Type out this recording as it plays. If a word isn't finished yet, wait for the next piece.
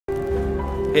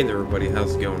Hey there everybody,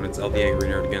 how's it going? It's the Angry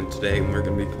Nerd again today, and we're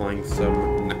going to be playing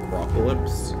some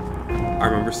Necropolis. I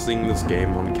remember seeing this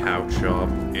game on Couch Shop,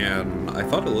 and I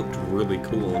thought it looked really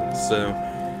cool, so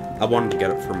I wanted to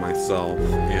get it for myself,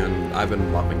 and I've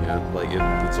been loving it. Like,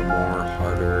 it's a more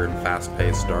harder and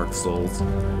fast-paced Dark Souls,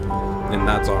 and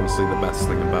that's honestly the best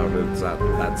thing about it, is that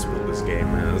that's what this game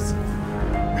is.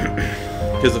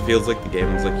 Because it feels like the game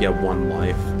is like, you have one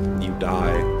life, you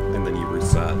die, and then you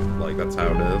reset. Like, that's how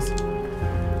it is.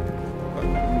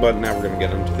 But now we're gonna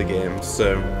get into the game.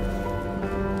 So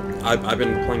I've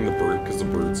been playing the Brute because the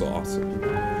Brute's awesome,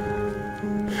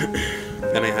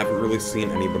 and I haven't really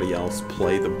seen anybody else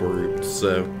play the Brute.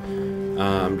 So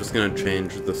I'm just gonna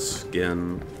change the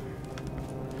skin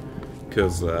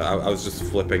because I was just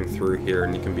flipping through here,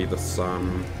 and you can be the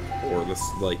son, or this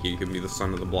you can be the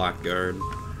son of the Blackguard,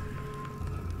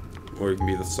 or you can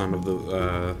be the son of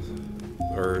the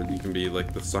or you can be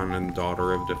like the son and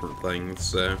daughter of different things.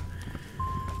 So.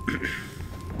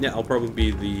 Yeah, I'll probably be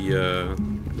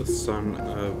the son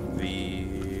of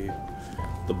the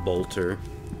Bolter.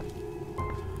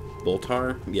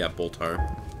 Boltar? Yeah, Boltar.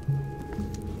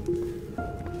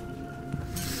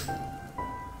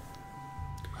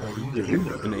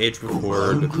 An age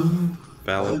before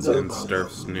ballads and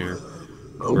Starsnir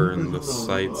were in the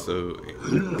sights of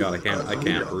God. I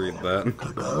can't read that.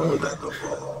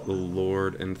 The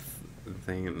Lord and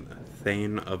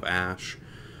Thane of Ash.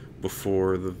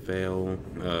 Before the veil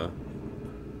to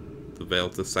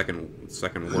the second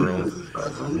world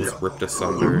was ripped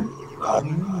asunder.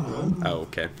 Oh,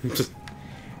 okay.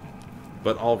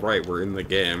 But alright, we're in the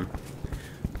game.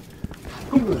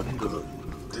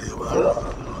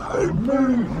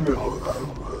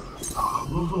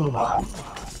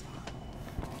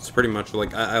 It's pretty much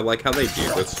like, I like how they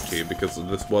do this too, because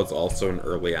this was also an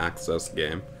early access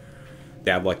game. They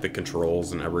have like the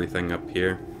controls and everything up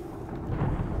here.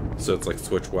 So it's like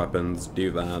switch weapons,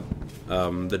 do that.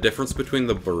 The difference between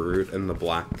the Brute and the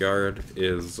Blackguard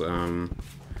is the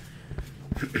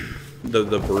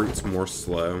Brute's more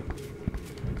slow,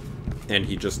 and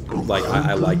he just like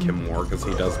I like him more because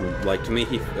he does, like, to me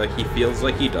he feels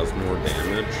like he does more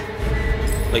damage.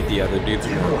 Like the other dude's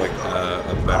more like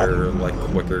a better, like,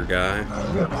 quicker guy.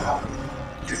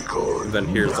 And then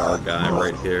here's our guy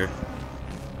right here.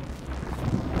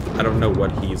 I don't know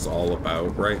what he's all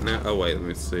about right now. Oh wait, let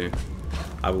me see.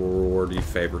 I will reward you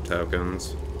favor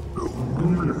tokens.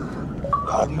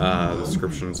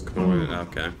 Descriptions, coin,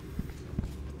 okay.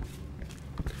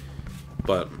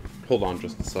 But, hold on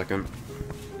just a second.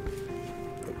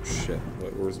 Oh shit,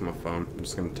 where's my phone? I'm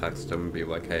just gonna text him and be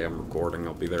like, hey, I'm recording,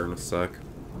 I'll be there in a sec.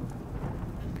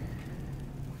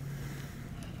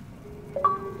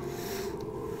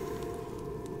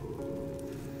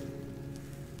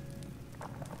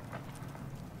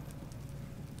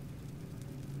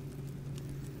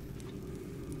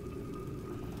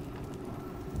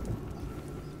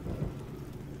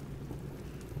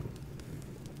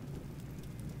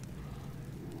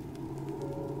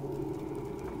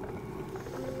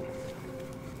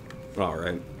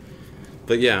 Alright.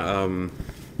 But yeah,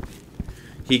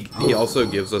 he also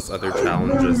gives us other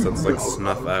challenges. That's like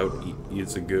snuff out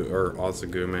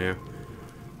Ozagume,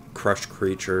 crush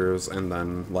creatures, and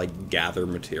then like gather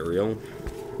material.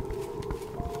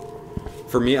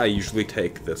 For me, I usually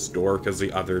take this door because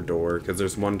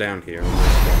there's one down here and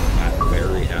there's one at the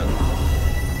very end.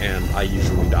 And I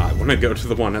usually die when I go to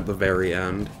the one at the very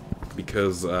end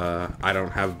because I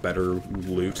don't have better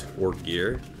loot or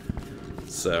gear.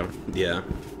 So, yeah.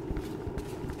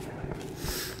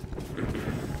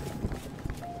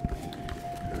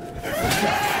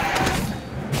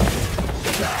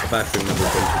 I've actually never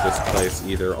been to this place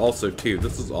either. Also, too,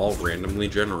 this is all randomly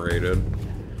generated.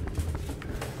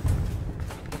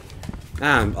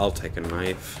 And I'll take a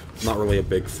knife. I'm not really a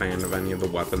big fan of any of the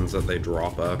weapons that they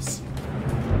drop us.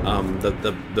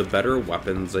 The better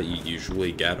weapons that you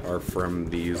usually get are from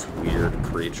these weird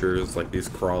creatures, like these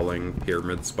crawling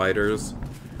pyramid spiders.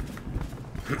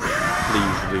 They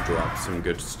usually drop some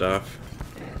good stuff.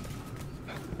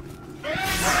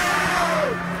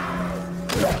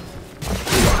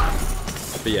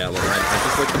 But yeah, like, I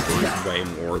just like the Brute way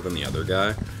more than the other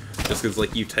guy. Just because,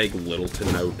 like, you take little to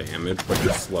no damage, but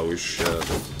you're slow as shit.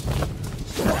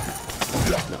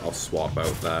 I'll swap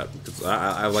out that, because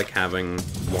I like having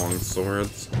long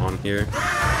swords on here.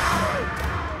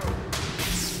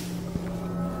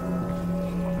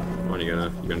 What, you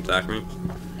gonna attack me?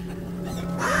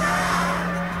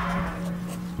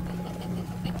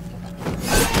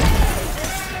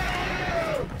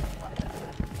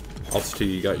 Also, too,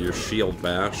 you got your shield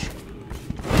bash.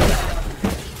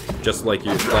 Just like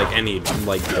any,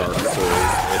 like, Dark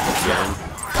Souls-ish game.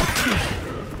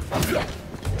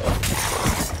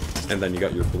 And then you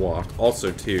got your block.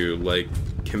 Also, too, like,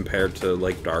 compared to,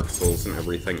 like, Dark Souls and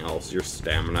everything else, your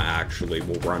stamina actually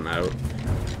will run out.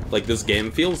 Like, this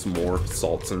game feels more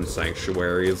Salts and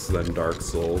Sanctuaries than Dark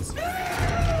Souls.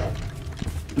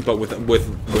 But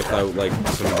without, like,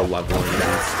 some of the leveling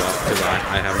and stuff, because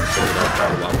I haven't figured out how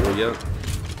to level yet.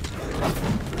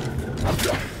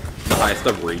 The highest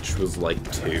I've reached was, like,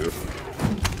 2.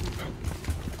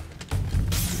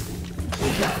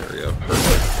 There we go.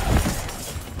 Perfect.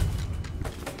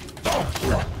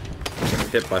 I'm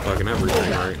hit by fucking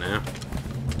everything right now.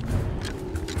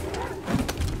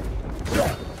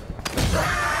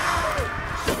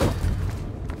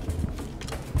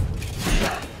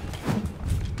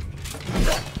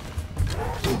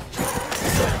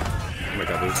 Oh my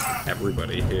god, there's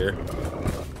everybody here.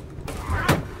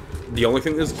 The only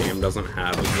thing this game doesn't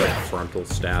have is, like, frontal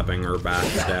stabbing or back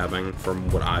stabbing, from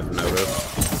what I've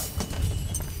noticed.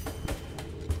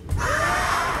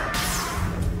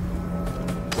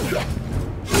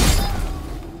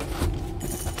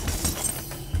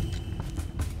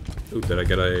 Ooh, did I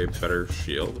get a better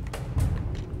shield?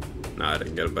 Nah, I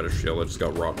didn't get a better shield, I just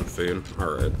got rotten food.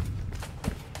 Alright.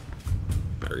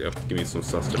 There we go. Give me some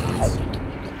sustenance.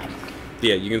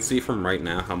 Yeah, you can see from right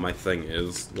now how my thing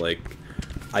is, like,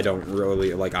 I don't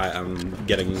really, like, I'm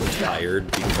getting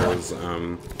tired because,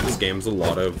 this game's a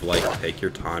lot of, like, take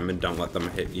your time and don't let them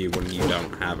hit you when you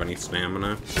don't have any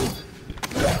stamina.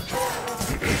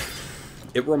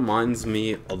 It reminds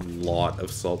me a lot of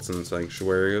Salts and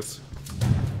Sanctuaries.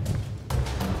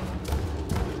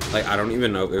 Like, I don't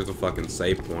even know if there's a fucking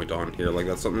save point on here. Like,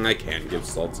 that's something I can give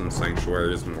Salts and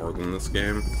Sanctuaries more than this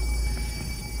game.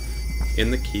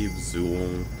 In the Keep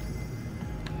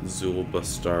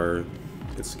Zulbastar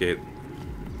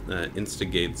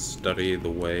instigates study the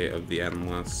way of the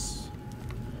endless.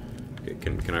 Okay,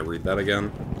 can I read that again?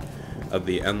 Of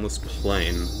the endless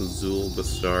plane,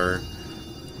 Zulbastar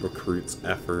recruits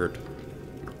effort,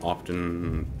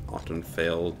 often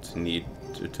fail to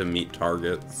meet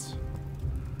targets.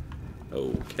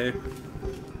 Okay.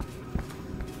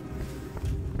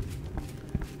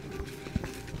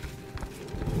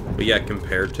 But yeah,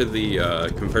 compared to the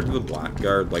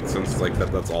Blackguard, like, since like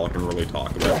that's all I can really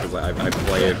talk about, because I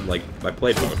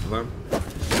played both of them,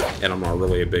 and I'm not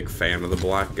really a big fan of the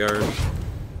Blackguard.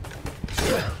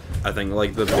 I think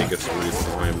like the biggest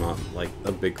reason why I'm not like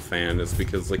a big fan is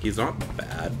because like he's not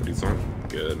bad, but he's not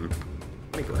good.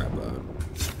 Let me grab that.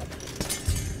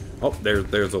 Oh,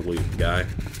 there's a loot guy.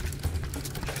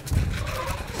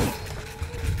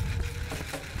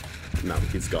 No,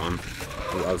 he's gone.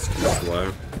 I was too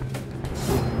slow.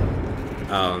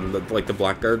 Like, the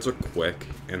Blackguards are quick,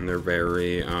 and they're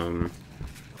very, what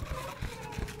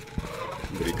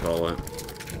do you call it?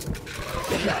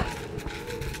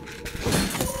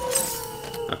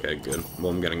 Okay, good.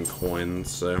 Well, I'm getting coins,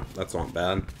 so that's not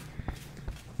bad.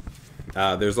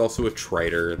 There's also a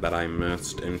trader that I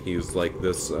missed, and he's like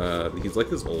this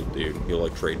old dude. He'll,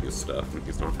 like, trade you stuff, and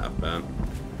he's not half bad.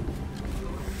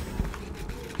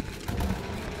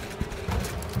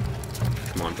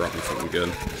 Come on, drop me something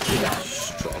good.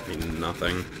 Just drop me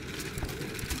nothing.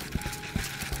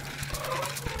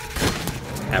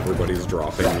 Everybody's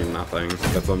dropping me nothing.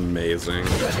 That's amazing.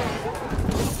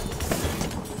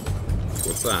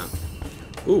 What's that?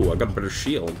 Ooh, I got a better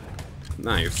shield.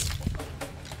 Nice.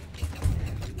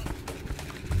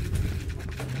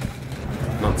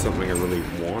 Not something I really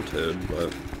wanted,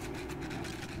 but...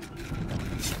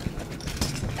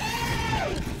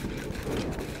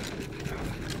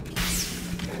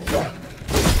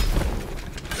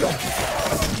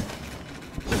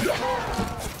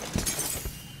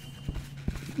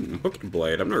 Hooked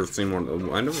blade. I've never seen one.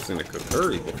 I've never seen a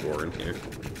Kokuri before in here.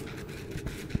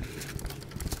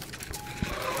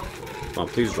 Oh,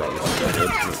 please drop me something good.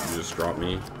 You just drop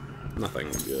me nothing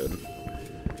good.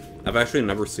 I've actually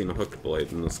never seen a hooked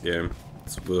blade in this game.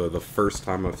 It's the first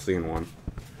time I've seen one.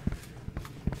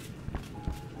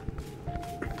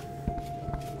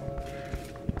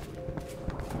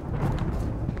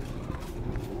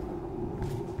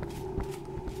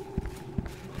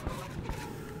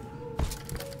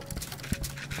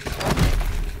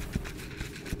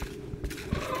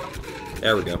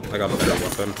 There we go. I got a better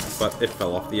weapon, but it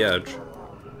fell off the edge.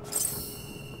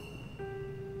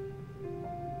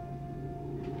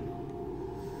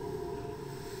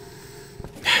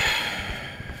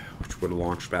 Which would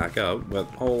launch back up, but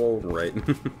alright.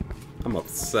 I'm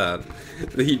upset.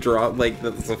 He dropped, like,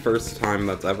 that's the first time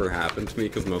that's ever happened to me,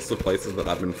 because most of the places that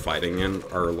I've been fighting in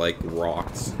are, like,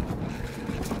 rocks.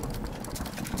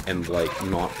 And, like,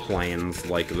 not plains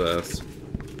like this.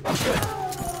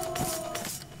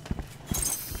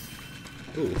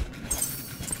 Ooh.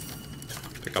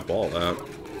 pick up all that.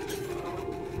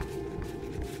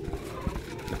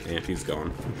 And he's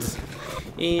gone.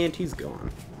 And he's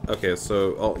gone. Okay,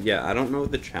 so, oh, yeah, I don't know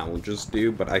what the challenges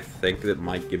do, but I think it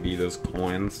might give you those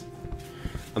coins.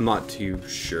 I'm not too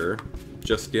sure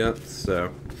just yet,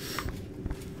 so...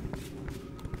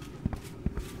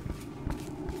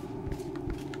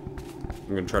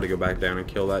 I'm gonna try to go back down and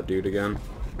kill that dude again.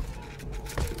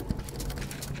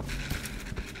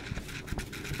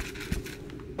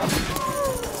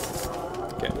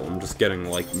 Okay, well, I'm just getting,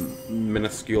 like,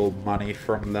 minuscule money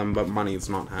from them, but money's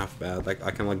not half bad. Like,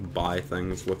 I can, like, buy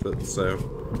things with it, so...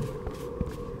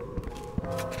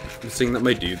 I'm seeing that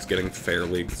my dude's getting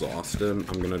fairly exhausted.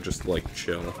 I'm gonna just, like,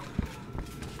 chill.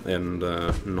 And,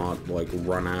 not, like,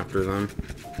 run after them.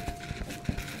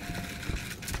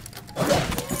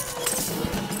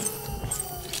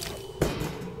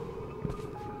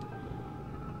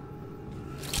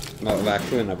 I've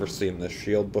actually never seen this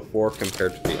shield before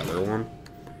compared to the other one.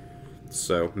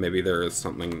 So, maybe there is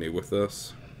something new with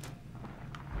this.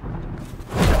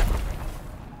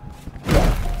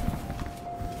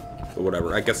 But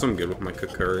whatever, I guess I'm good with my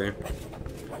Kukuri.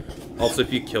 Also,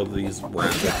 if you kill these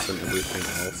rabbits and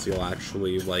everything else, you'll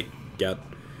actually, like, get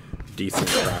decent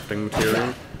crafting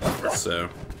material. So...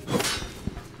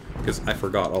 Because I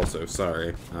forgot also,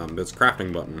 sorry. There's a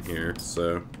crafting button here,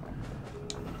 so...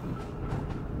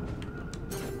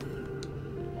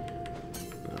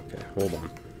 Hold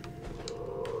on.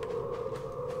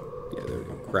 Yeah, there we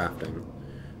go. Crafting.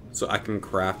 So I can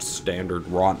craft standard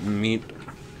rotten meat.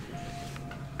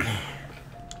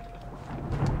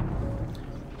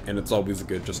 And it's always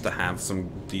good just to have some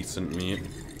decent meat.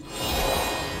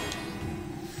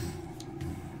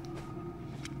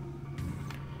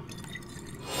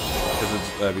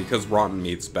 Because rotten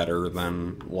meat's better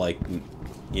than, like,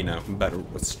 you know, better.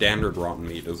 Standard rotten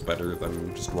meat is better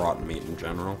than just rotten meat in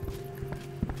general.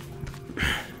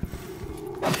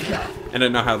 And I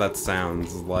know how that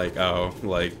sounds, like, oh,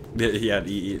 like, yeah,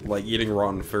 like, eating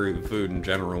rotten food in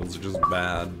general is just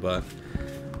bad, but...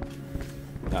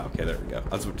 Oh, okay, there we go.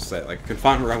 I was about to say, like, I could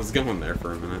find where I was going there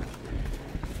for a minute.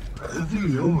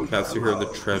 Pass through here the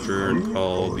treasure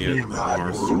called the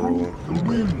Arsenal.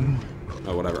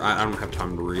 Oh, whatever. I don't have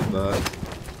time to read that.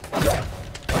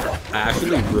 I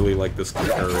actually really like this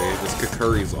Kukuri. This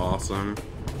Kukuri's awesome.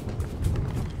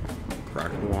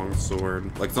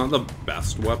 Longsword. Like, it's not the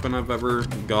best weapon I've ever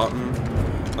gotten.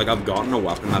 Like, I've gotten a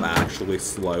weapon that actually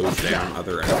slows down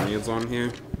other enemies on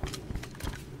here.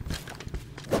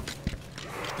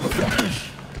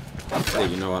 Hey,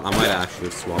 you know what? I might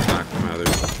actually swap back to my other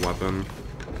weapon.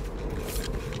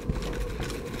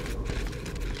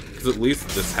 Because at least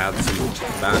this had some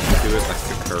knockback to it. Like,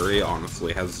 Kukuri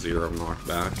honestly has 0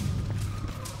 knockback.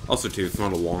 Also, too, it's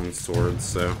not a long sword,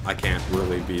 so I can't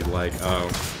really be like,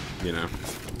 oh... You know.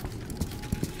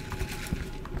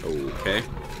 Okay.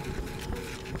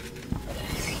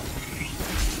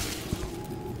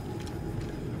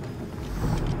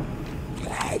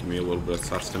 Give me a little bit of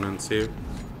sustenance here.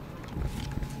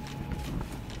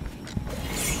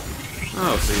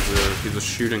 Oh, so he's a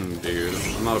shooting dude.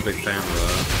 I'm not a big fan of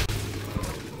that.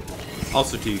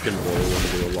 Also, too, you can roll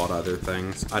and do a lot of other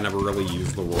things. I never really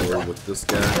used the roller with this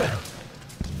guy.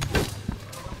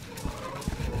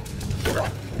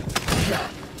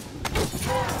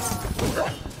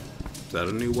 Is that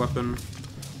a new weapon?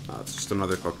 It's just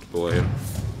another hooked blade.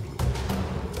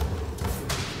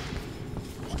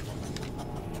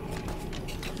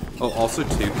 Oh, also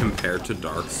too, compared to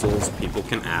Dark Souls, people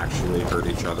can actually hurt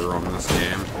each other on this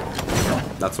game.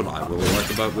 That's what I really like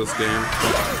about this game.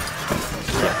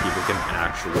 Yeah, people can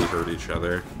actually hurt each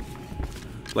other.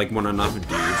 Like, when enough dudes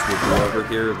will go over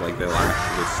here, like, they'll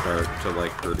actually start to,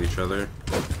 like, hurt each other.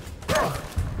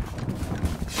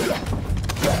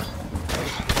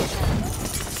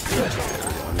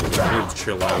 I need to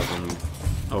chill out. I'm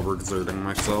overexerting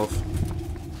myself.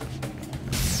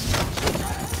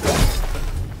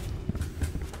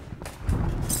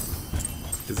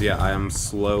 Because, yeah, I am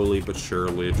slowly but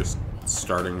surely just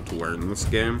starting to learn this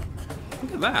game.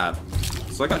 Look at that.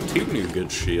 So I got 2 new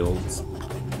good shields.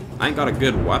 I ain't got a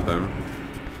good weapon.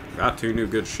 Got 2 new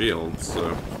good shields,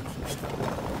 so...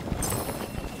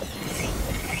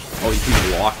 Oh, you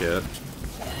can block it.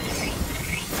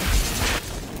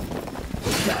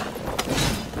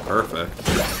 Perfect.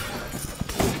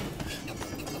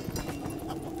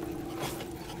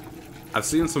 I've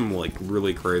seen some, like,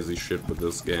 really crazy shit with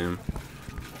this game.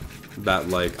 That,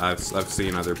 like, I've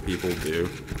seen other people do.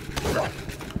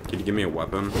 Can you give me a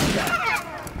weapon?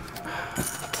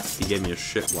 He gave me a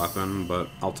shit weapon, but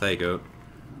I'll take it.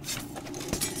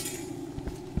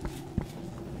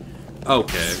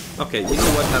 Okay, okay, you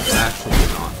know what, that's actually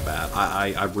not bad.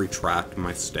 I retract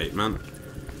my statement.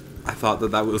 I thought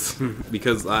that that was,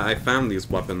 because I found these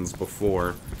weapons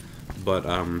before, but,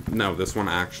 no, this one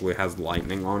actually has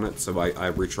lightning on it, so I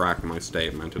retract my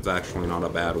statement. It's actually not a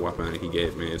bad weapon that he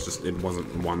gave me, it's just, it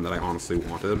wasn't one that I honestly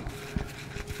wanted.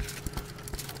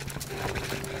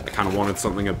 I kind of wanted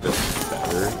something a bit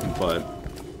better, but,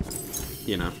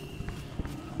 you know.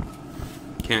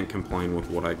 Can't complain with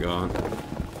what I got.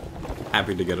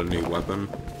 Happy to get a new weapon.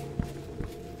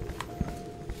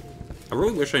 I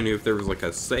really wish I knew if there was like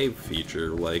a save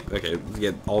feature, like, okay,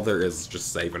 yeah, all there is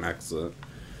just save and exit.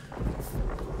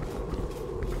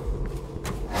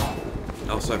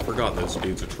 Also, I forgot those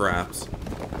dudes are traps.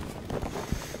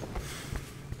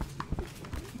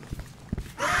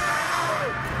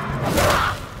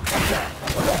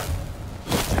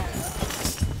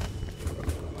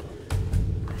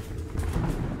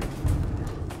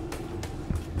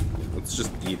 Let's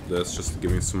just eat this just to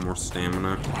give me some more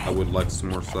stamina. I would like some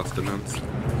more sustenance.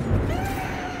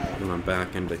 Then I'm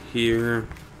back into here.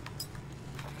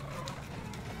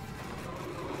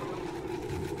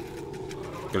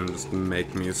 Gonna just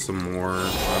make me some more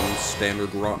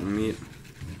standard rotten meat.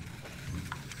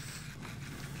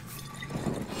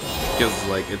 Because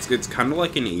like it's kind of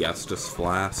like an Estus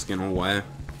flask in a way.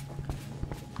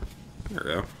 There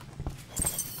we go.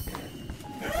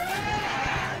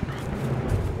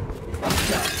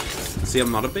 See, I'm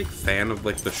not a big fan of,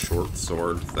 like, the short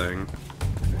sword thing.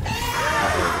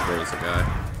 Oh, there's a guy.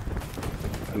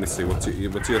 Let me see, what's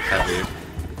your heavy?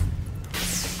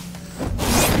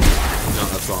 No,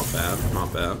 that's not bad,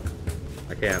 not bad.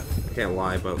 I can't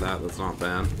lie about that, that's not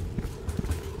bad.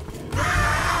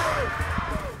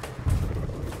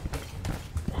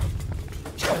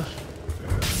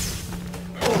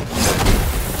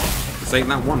 This ain't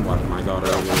that one weapon I got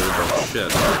earlier, but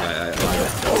shit, I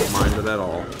don't mind it at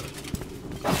all.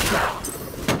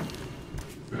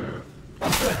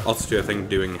 Also, too, I think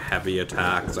doing heavy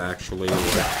attacks actually will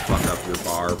fuck up your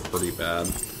bar pretty bad.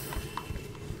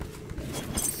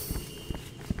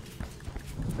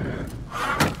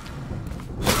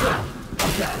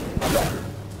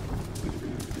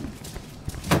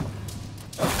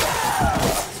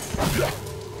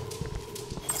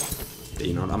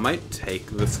 You know what, I might take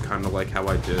this kind of like how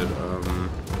I did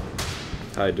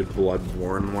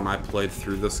Bloodborne when I played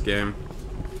through this game.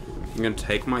 I'm gonna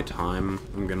take my time,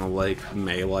 I'm gonna like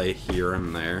melee here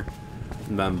and there,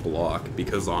 and then block,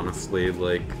 because honestly,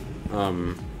 like,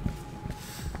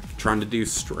 trying to do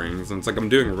strings, and it's like I'm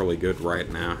doing really good right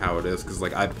now how it is, because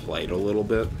like I played a little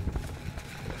bit.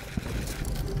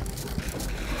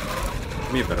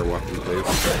 Give me a better weapon, please.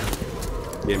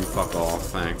 Game fuck off,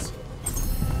 thanks.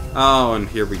 Oh, and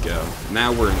here we go.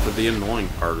 Now we're into the annoying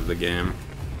part of the game.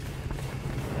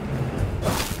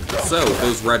 So,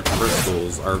 those red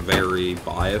crystals are very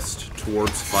biased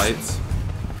towards fights.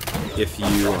 If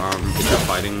you're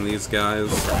fighting these guys,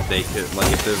 they could,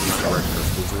 like, if there's enough red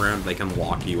crystals around, they can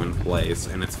lock you in place,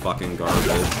 and it's fucking garbage.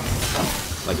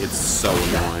 Like, it's so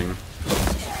annoying.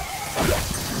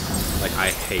 Like,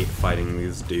 I hate fighting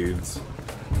these dudes.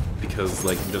 Because,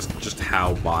 like, just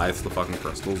how biased the fucking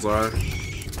crystals are.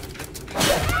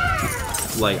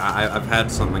 Like, I've had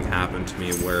something happen to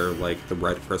me where, like, the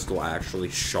red crystal actually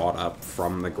shot up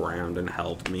from the ground and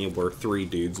helped me, where 3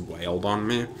 dudes wailed on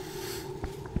me.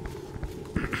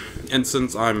 And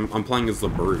since I'm playing as the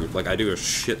Brood, like, I do a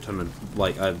shit ton of,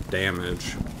 like,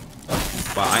 damage.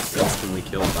 But I instantly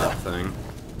killed that thing.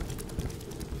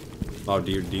 Oh,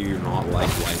 do you not like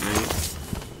lightning?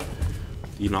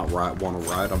 Do you not want to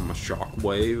ride on the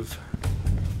shockwave?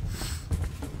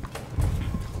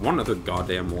 One other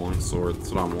goddamn long sword,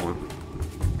 that's what I want.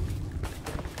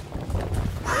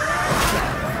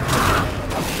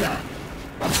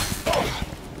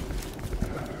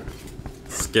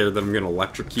 Scared that I'm gonna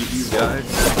electrocute you guys?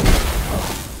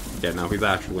 Yeah, no, he's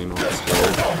actually not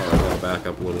scared. Alright, I'll back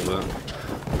up a little bit.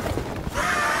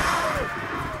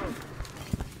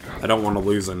 I don't want to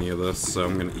lose any of this, so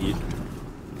I'm gonna eat.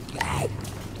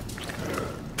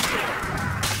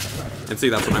 And see,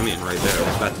 that's what I mean right there.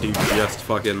 That dude just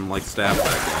fucking, like, stabbed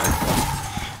that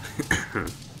guy.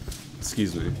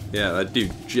 Excuse me. Yeah, that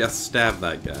dude just stabbed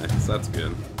that guy, so that's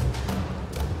good.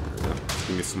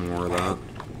 Give me some more of that.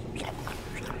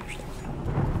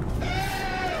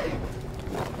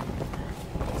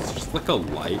 It's just like a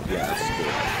light? Yeah, that's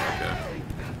cool.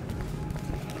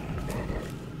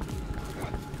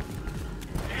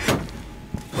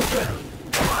 Okay.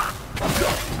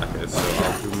 Okay, so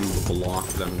I'll remove the block,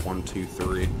 then 1, 2,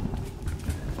 3.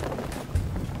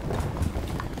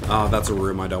 Oh, that's a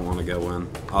room I don't want to go in.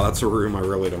 Oh, that's a room I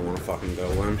really don't want to fucking go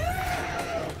in.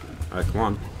 Alright, come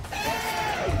on.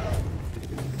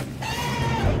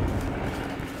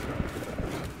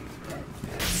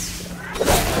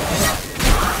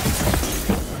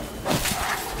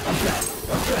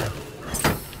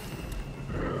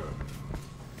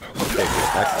 Okay,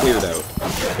 that cleared out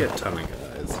a ton of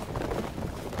guys.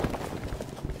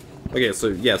 Okay, so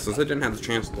yeah, since I didn't have the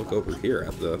chance to look over here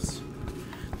at this.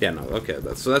 Yeah, no, okay,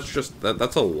 so that's just,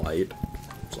 that's a light.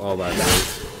 That's all that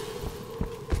is.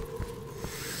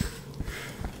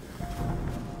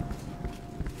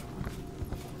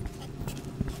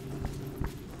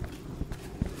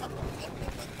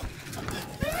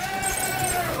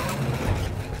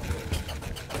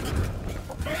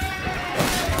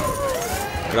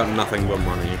 I got nothing but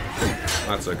money.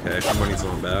 That's okay. Money's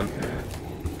not bad.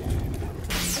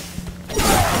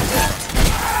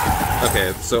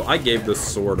 Okay, so I gave this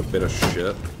sword a bit of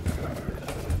shit.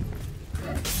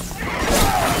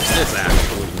 It's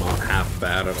actually not half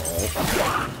bad at all.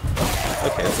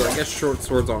 Okay, so I guess short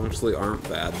swords honestly aren't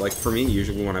bad. Like, for me,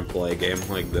 usually when I play a game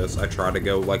like this, I try to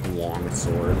go, like, long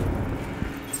sword.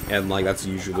 And, like, that's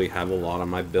usually how a lot of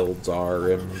my builds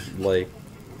are in, like,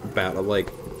 battle, like,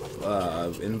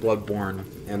 in Bloodborne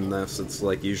and this, it's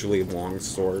like usually long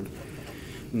sword,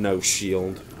 no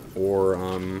shield, or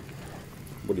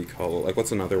what do you call it? Like,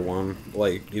 what's another one?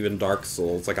 Like, even Dark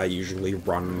Souls, like, I usually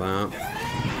run that.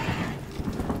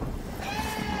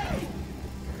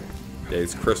 Yeah,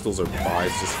 these crystals are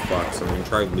biased as fuck, so I'm gonna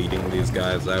try leading these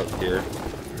guys out here.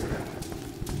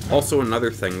 Also, another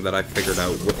thing that I figured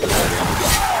out with this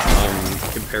game,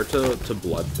 compared to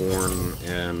Bloodborne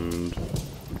and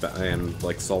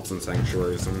like Salts and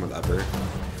Sanctuaries and whatever.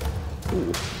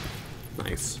 Ooh,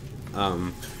 nice.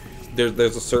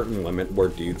 There's a certain limit where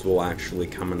dudes will actually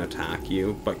come and attack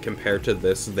you, but compared to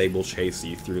this, they will chase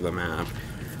you through the map.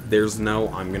 There's no,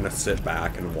 I'm gonna sit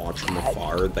back and watch from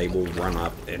afar. They will run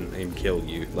up and kill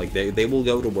you. Like, they will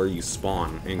go to where you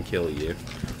spawn and kill you.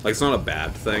 Like, it's not a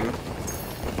bad thing.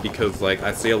 Because, like,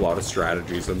 I see a lot of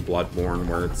strategies in Bloodborne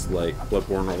where it's, like,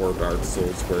 Bloodborne or Dark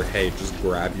Souls where, hey, just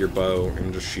grab your bow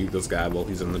and just shoot this guy while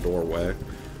he's in the doorway.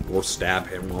 Or stab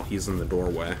him while he's in the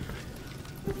doorway.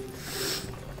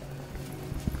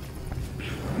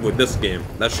 With this game,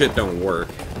 that shit don't work.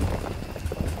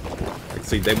 Like,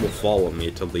 see, they will follow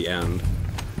me till the end.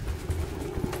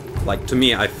 Like, to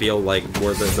me, I feel like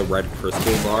where the red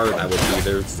crystals are, that would be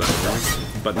their center.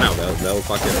 But no, they'll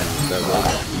fucking, they'll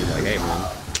be like, hey man,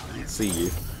 see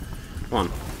you. Come on.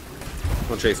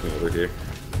 Don't chase me over here.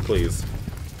 Please.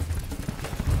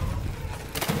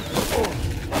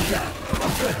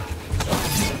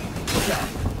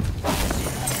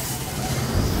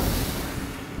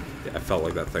 Yeah, I felt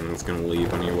like that thing was gonna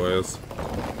leave anyways.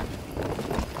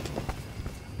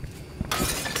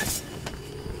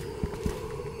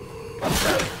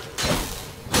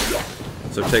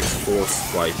 So it takes 4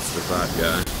 swipes with that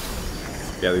guy.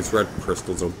 Yeah, these red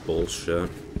crystals are bullshit.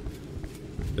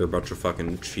 They're a bunch of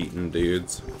fucking cheating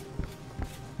dudes.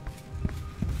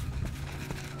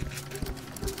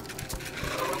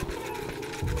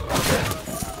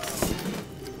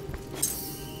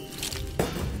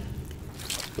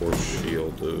 Or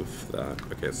shield of that.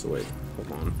 Okay, so wait,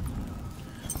 hold on.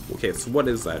 Okay, so what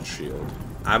is that shield?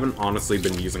 I haven't honestly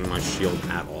been using my shield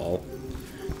at all.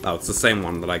 Oh, it's the same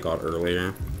one that I got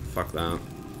earlier. Fuck that.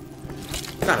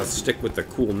 Gotta stick with the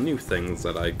cool new things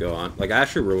that I got. Like, I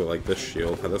actually really like this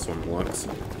shield, how this one looks.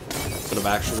 But I've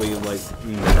actually, like,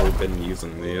 never been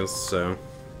using these, so...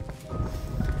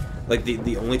 Like,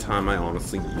 the only time I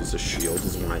honestly use a shield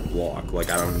is when I block. Like,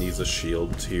 I don't use a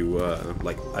shield to,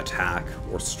 like, attack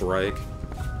or strike.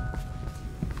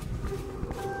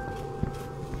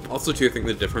 Also, too, I think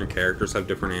the different characters have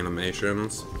different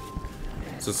animations.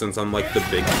 So since I'm, like, the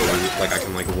big bully, like, I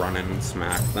can, like, run in and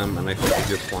smack them, and I think if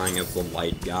you're playing as the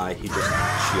light guy, he just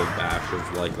shield bashes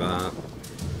like that.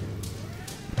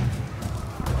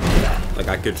 Like,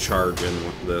 I could charge in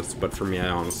with this, but for me, I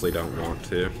honestly don't want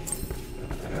to.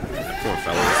 Come on,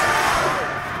 fellas.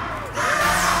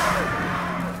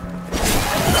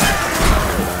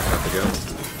 Back up again.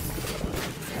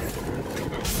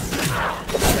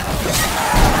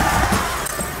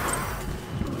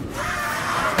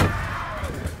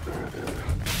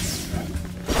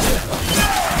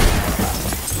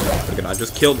 I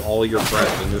just killed all your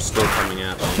friends and you're still coming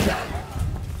at me.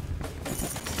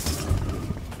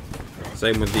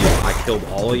 Same with you. I killed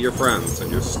all of your friends and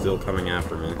you're still coming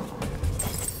after me.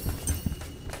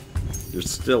 You're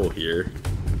still here.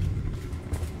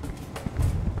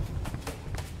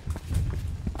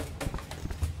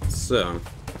 So,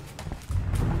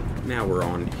 now we're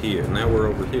on here. Now we're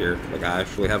over here. Like, I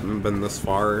actually haven't been this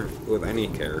far with any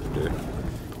character.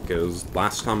 because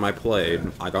last time I played,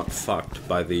 I got fucked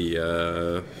by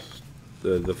the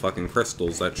fucking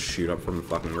crystals that shoot up from the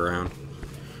fucking ground.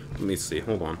 Let me see,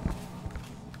 hold on.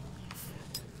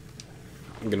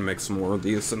 I'm gonna make some more of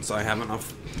these since I have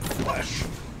enough flesh.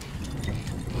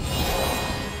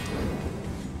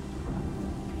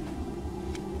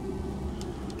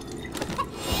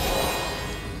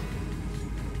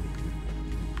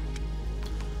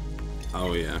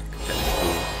 Oh yeah, okay,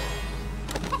 cool.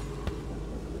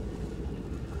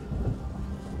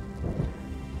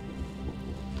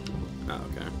 Oh,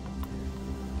 okay.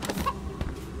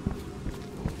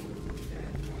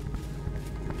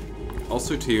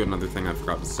 Also, too, another thing I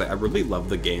forgot to say, I really love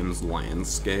the game's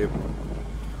landscape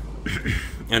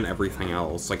and everything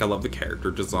else. Like, I love the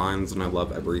character designs and I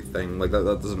love everything. Like,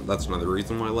 that's another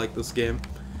reason why I like this game.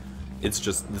 It's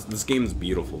just, this game's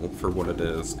beautiful for what it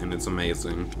is, and it's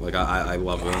amazing. Like, I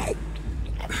love it.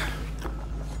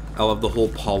 I love the whole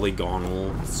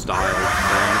polygonal style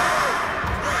thing.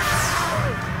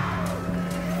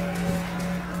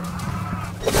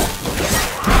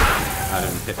 I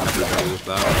didn't hit everybody with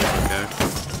that.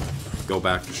 Okay. Go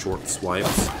back to short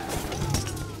swipes.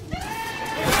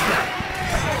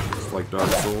 Just like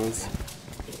Dark Souls.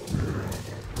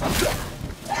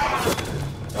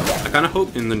 I kind of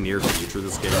hope in the near future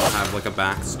this game will have like a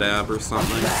backstab or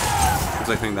something, because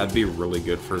I think that'd be really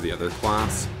good for the other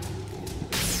class.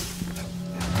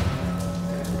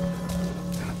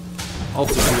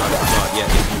 Also, too, I forgot, yeah,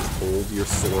 if you hold your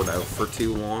sword out for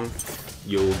too long,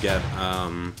 you'll get,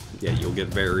 yeah, you'll get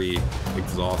very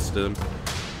exhausted.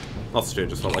 Also, I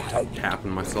just felt like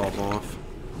tapping myself off.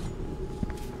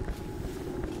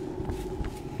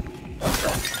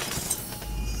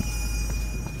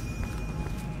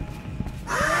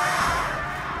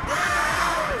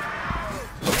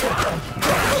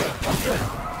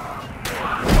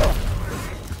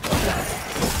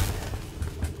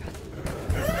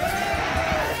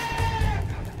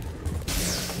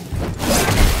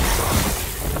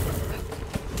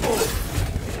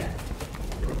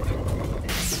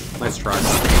 Nice try.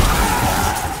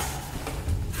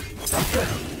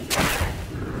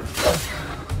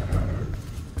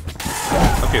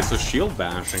 Okay, so shield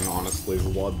bashing, honestly, is a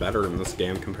lot better in this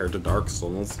game compared to Dark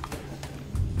Souls.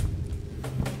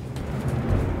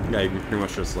 Yeah, you can pretty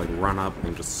much just, like, run up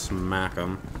and just smack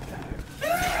them.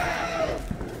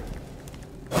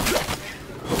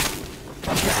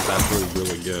 That's actually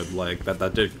really good. Like,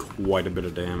 that did quite a bit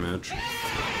of damage.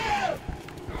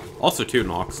 Also, too,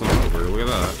 knocks them over. Look at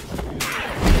that.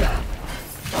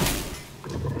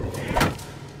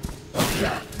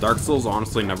 Dark Souls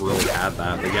honestly never really had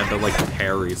that. They had to, like,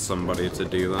 parry somebody to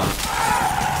do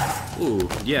that. Ooh,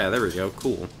 yeah, there we go.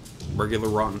 Cool. Regular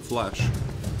rotten flesh.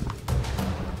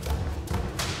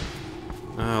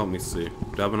 Let me see.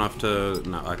 Do I have enough to...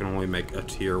 No, I can only make a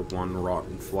tier 1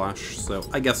 rotten flesh, so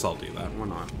I guess I'll do that. Why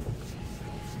not?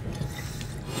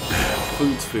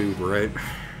 Food's food, right?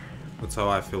 That's how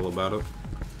I feel about it.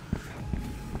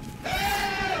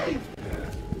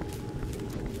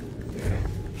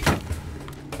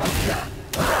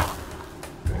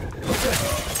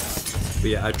 But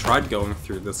yeah, I tried going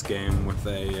through this game with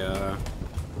a,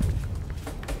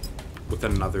 with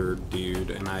another dude,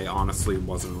 and I honestly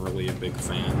wasn't really a big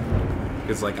fan.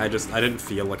 Because, like, I didn't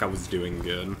feel like I was doing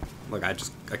good. Like, I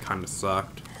kind of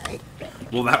sucked.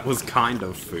 Well, that was kind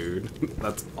of food.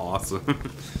 That's awesome.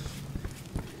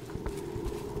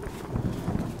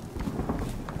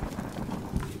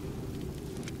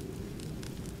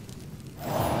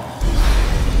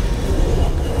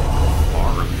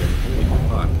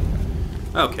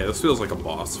 Okay, this feels like a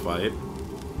boss fight.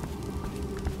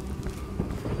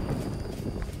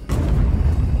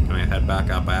 Can I head back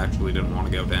up? I actually didn't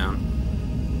want to go down.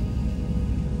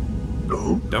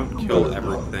 Don't kill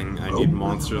everything. I need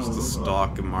monsters to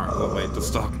stock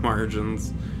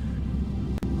margins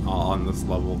on this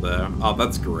level there. Oh,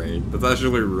 that's great. That's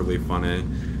actually really funny.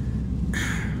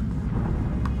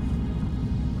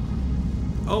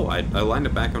 Oh, I lined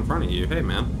it back in front of you. Hey,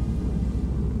 man.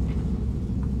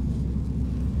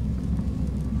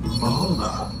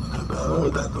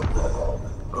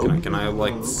 Can I,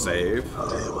 like, save?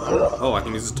 Oh, I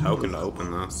can use a token to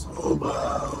open this.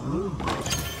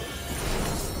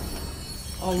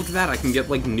 Oh, look at that, I can get,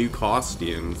 like, new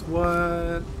costumes.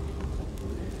 What?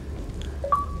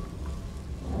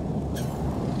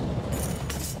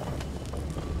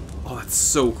 Oh, that's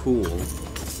so cool.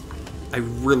 I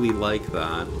really like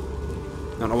that.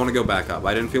 No, I want to go back up.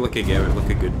 I didn't feel like I gave it,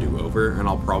 like, a good do-over, and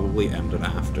I'll probably end it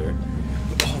after.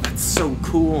 Oh, that's so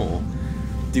cool.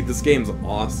 Dude, this game's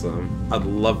awesome. I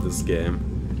love this game.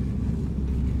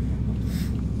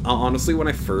 Honestly, when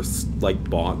I first, like,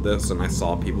 bought this and I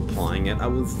saw people playing it, I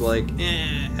was like,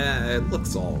 it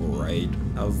looks alright.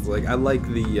 I was like, I like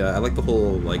the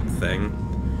whole, like, thing.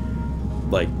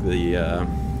 Like,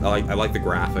 I like the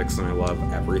graphics and I love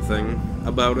everything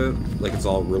about it. Like, it's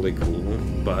all really cool,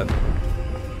 but,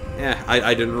 yeah,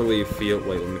 I didn't really feel,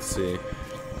 wait, let me see.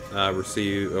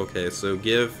 Receive, okay, so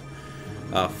give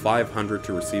 500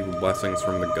 to receive blessings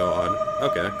from the god.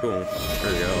 Okay, cool.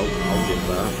 There you go, I'll give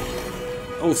that.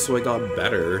 Oh, so I got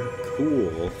better.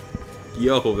 Cool.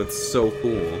 Yo, that's so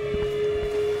cool.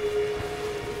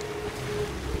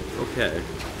 Okay,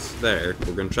 it's there.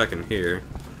 We're gonna check in here.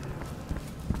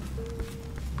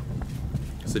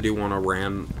 So I do want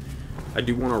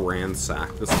to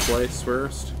ransack this place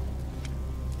first.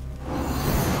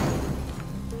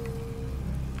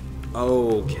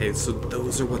 Okay, so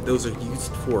those are what those are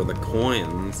used for, the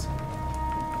coins.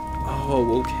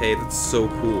 Oh, okay, that's so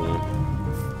cool.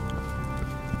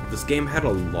 This game had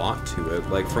a lot to it,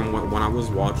 like, from when I was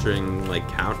watching, like,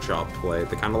 Couchop play,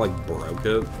 they kind of, like, broke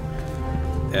it,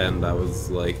 and I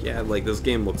was like, yeah, like, this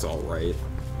game looks alright.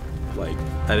 Like,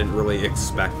 I didn't really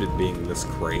expect it being this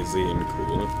crazy and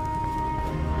cool.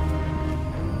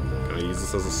 Can I use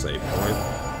this as a save point?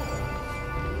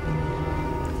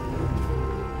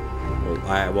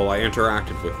 Well, I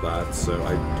interacted with that, so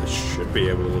I should have been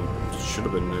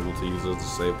able to use it as a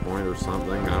save point or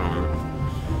something, I don't know.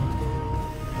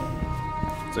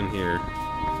 What's in here?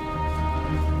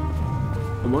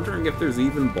 I'm wondering if there's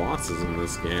even bosses in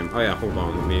this game. Oh yeah, hold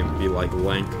on, let me be like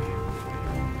Link.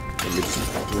 Let me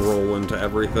just roll into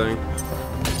everything.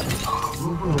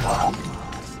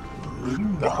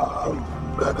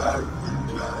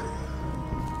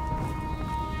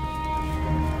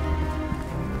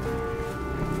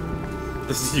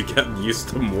 This is you getting used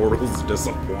to mortals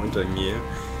disappointing you.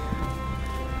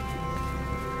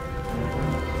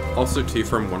 Also, too,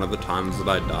 from one of the times that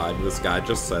I died, this guy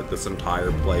just said this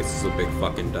entire place is a big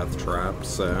fucking death trap,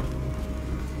 so...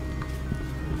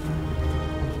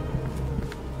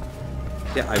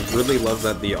 Yeah, I really love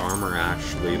that the armor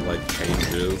actually, like,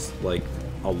 changes, like,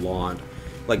 a lot.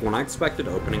 Like, when I expected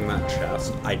opening that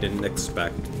chest, I didn't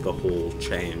expect the whole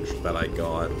change that I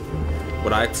got.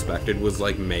 What I expected was,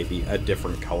 like, maybe a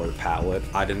different color palette.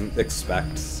 I didn't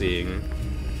expect seeing,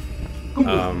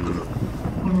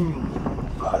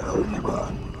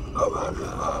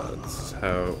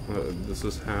 this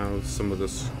is how some of the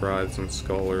scribes and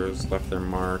scholars left their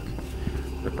mark.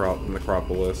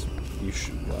 Necropolis. You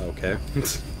should. Okay.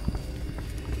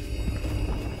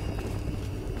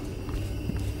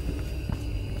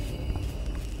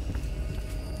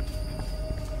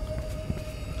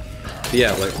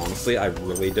 Yeah, like, honestly, I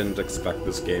really didn't expect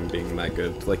this game being that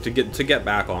good. Like, to get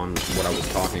back on what I was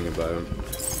talking about.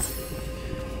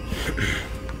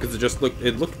 Because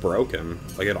it looked broken.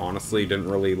 Like, it honestly didn't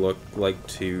really look, like,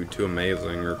 too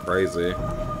amazing or crazy.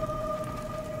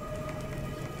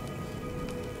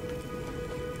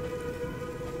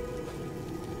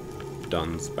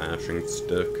 Dun's bashing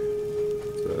stick.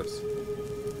 What's this?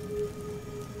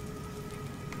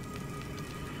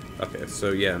 Okay, so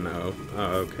yeah, no.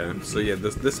 Oh, okay. So yeah,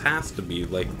 this has to be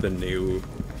like the new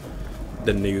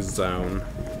zone.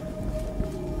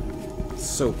 It's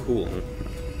so cool.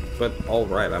 But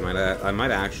alright, I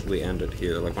might actually end it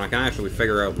here. Like when I can actually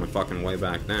figure out my fucking way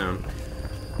back down.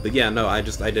 But yeah, no, I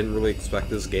didn't really expect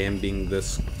this game being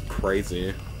this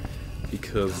crazy.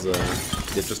 Because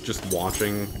it's just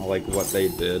watching like what they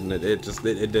did, and it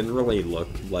didn't really look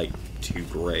like too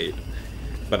great.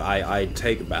 But I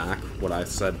take back what I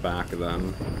said back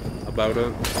then about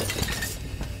it.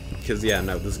 Because yeah,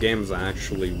 no, this game is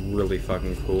actually really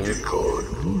fucking cool.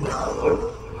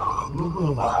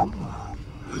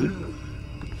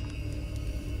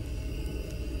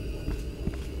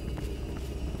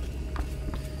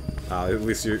 At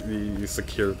least you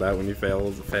secured that when you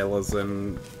fail as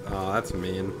in... Oh, that's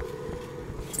mean.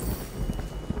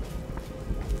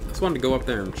 Just wanted to go up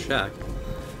there and check.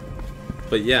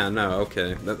 But yeah, no,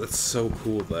 okay. That's so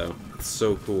cool, though. It's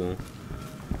so cool.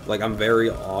 Like, I'm very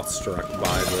awestruck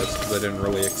by this, because I didn't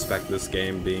really expect this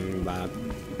game being that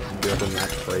good and that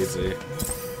crazy.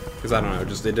 Because, I don't know,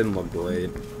 just, it didn't look great.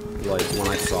 Like, when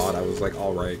I saw it, I was like,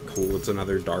 alright, cool, it's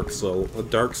another a Dark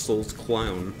Souls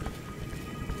clone.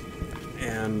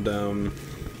 And,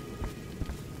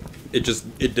 it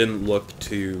didn't look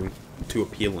too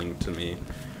appealing to me.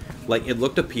 Like, it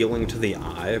looked appealing to the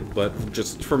eye, but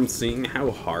just from seeing how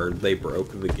hard they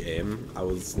broke the game, I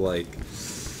was like,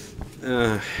 this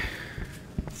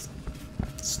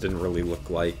didn't really look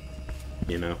like,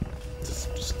 you know,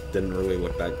 just didn't really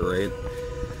look that great.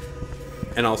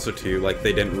 And also, too, like,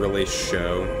 they didn't really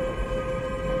show,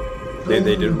 they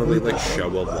didn't really, like, show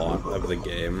a lot of the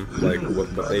game, like,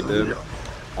 what they did.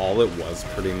 All it was,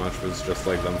 pretty much, was just,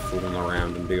 like, them fooling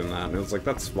around and doing that, and it was like,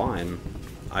 that's fine.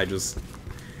 I just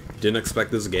didn't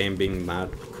expect this game being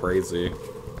that crazy.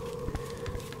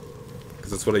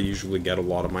 Because that's what I usually get a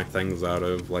lot of my things out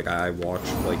of. Like, I watch,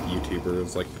 like,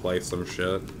 YouTubers, like, play some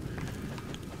shit.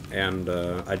 And,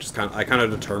 I kind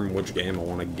of determine which game I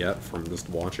want to get from just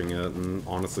watching it, and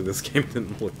honestly, this game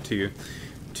didn't look too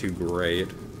great.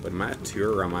 But am I at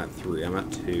 2 or am I at 3? I'm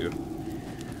at 2.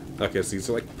 Okay, so these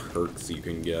are, like, perks you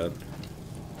can get.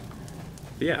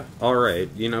 But yeah, alright,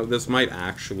 you know, this might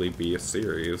actually be a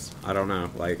series. I don't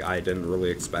know, like, I didn't really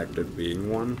expect it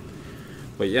being one.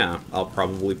 But yeah, I'll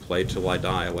probably play till I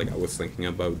die, like I was thinking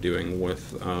about doing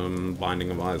with,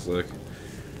 Binding of Isaac.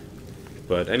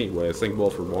 But anyways, thank you all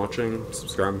for watching,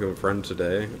 subscribe and become a friend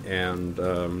today,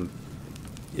 and,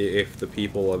 if the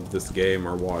people of this game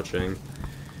are watching,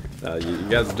 you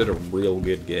guys did a real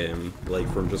good game,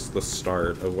 like, from just the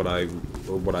start of what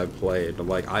I played.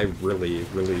 Like, I really,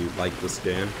 really like this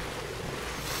game.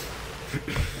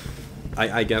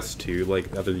 I guess, too,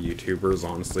 like, other YouTubers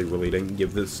honestly really didn't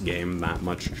give this game that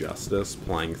much justice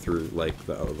playing through, like,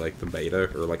 the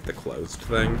beta, or, like, the closed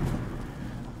thing.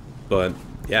 But,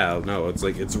 yeah, no, it's,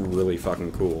 like, it's really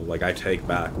fucking cool. Like, I take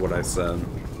back what I said.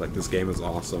 Like, this game is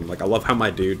awesome. Like, I love how my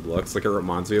dude looks. Like, it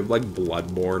reminds me of, like,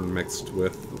 Bloodborne mixed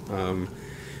with,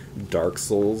 Dark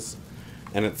Souls.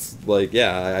 And it's, like,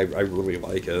 yeah, I really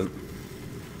like it.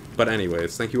 But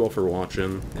anyways, thank you all for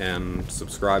watching, and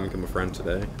subscribe and become a friend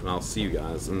today, and I'll see you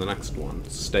guys in the next one.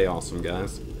 Stay awesome,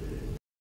 guys.